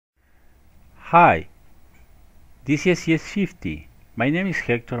Hi, this is CS50. My name is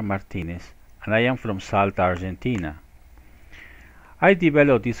Hector Martinez and I am from Salta, Argentina. I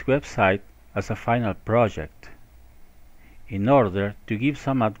developed this website as a final project in order to give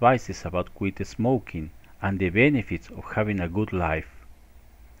some advices about quit smoking and the benefits of having a good life.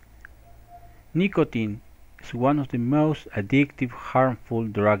 Nicotine is one of the most addictive, harmful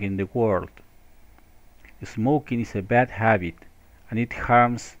drugs in the world. Smoking is a bad habit and it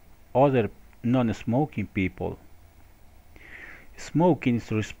harms other non-smoking people. Smoking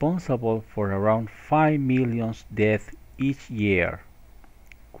is responsible for around 5 million deaths each year.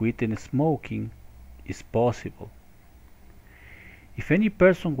 Quitting smoking is possible. If any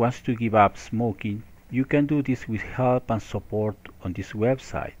person wants to give up smoking, you can do this with help and support on this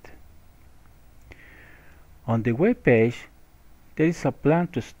website. On the web page, there is a plan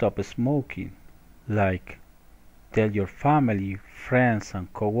to stop smoking, like tell your family, friends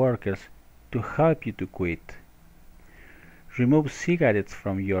and co-workers to help you to quit. Remove cigarettes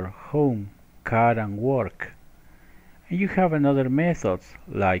from your home, car and work. And you have another methods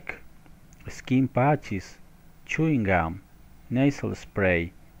like skin patches, chewing gum, nasal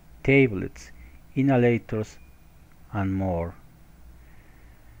spray, tablets, inhalators and more.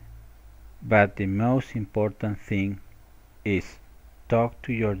 But the most important thing is talk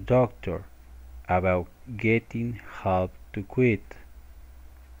to your doctor about getting help to quit.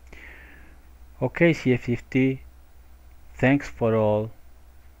 Okay, CS50, thanks for all.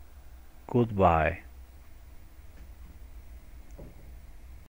 Goodbye.